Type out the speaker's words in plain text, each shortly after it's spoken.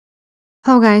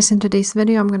Hello guys, in today's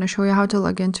video I'm going to show you how to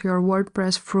log into your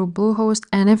WordPress through Bluehost,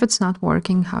 and if it's not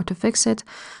working, how to fix it.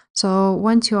 So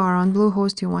once you are on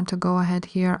Bluehost, you want to go ahead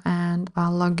here and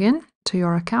log in to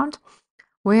your account,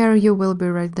 where you will be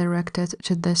redirected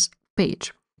to this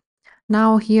page.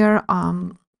 Now here,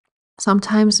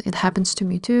 sometimes it happens to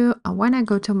me too, when I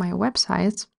go to my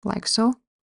website, like so,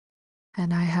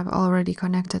 and I have already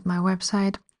connected my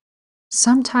website.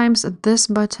 Sometimes this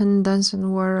button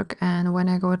doesn't work, and when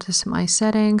I go to my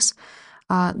settings,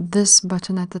 this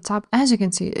button at the top, as you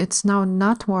can see, it's now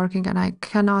not working and I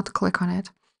cannot click on it.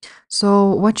 So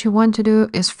what you want to do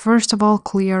is, first of all,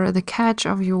 clear the cache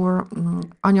of your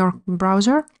on your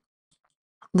browser.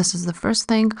 This is the first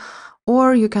thing.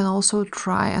 Or you can also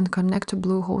try and connect to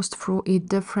Bluehost through a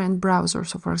different browser.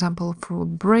 So for example, through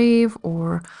Brave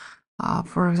or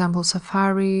for example,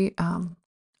 Safari.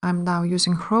 I'm now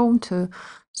using Chrome too,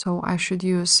 so I should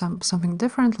use something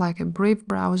different like a Brave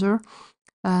browser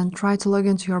and try to log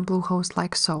into your Bluehost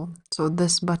like so. So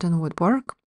this button would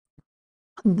work.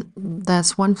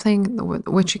 That's one thing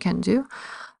which you can do.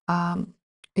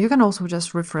 You can also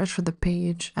just refresh the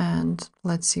page and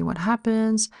let's see what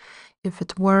happens. If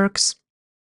it works,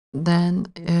 then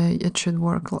it should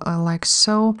work like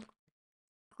so.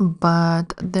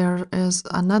 But there is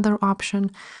another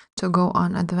option to go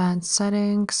on advanced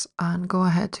settings and go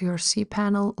ahead to your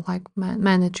cPanel, like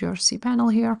manage your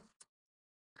cPanel here.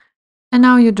 And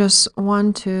now you just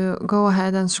want to go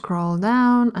ahead and scroll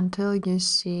down until you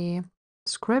see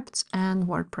scripts and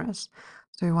WordPress.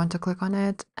 So you want to click on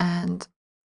it, and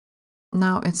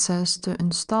now it says to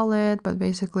install it, but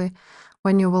basically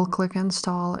when you will click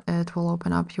install, it will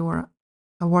open up your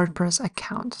WordPress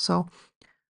account. So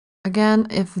again,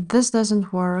 if this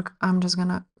doesn't work, I'm just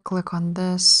gonna click on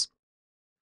this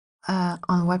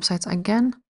on websites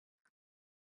again.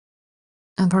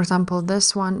 And for example,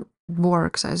 this one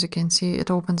works. As you can see,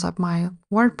 it opens up my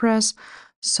WordPress.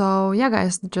 So yeah,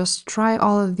 guys, just try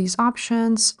all of these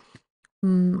options.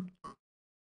 As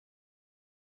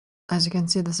you can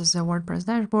see, this is the WordPress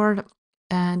dashboard.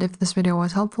 And if this video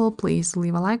was helpful, please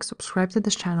leave a like, subscribe to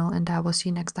this channel, and I will see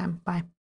you next time. Bye.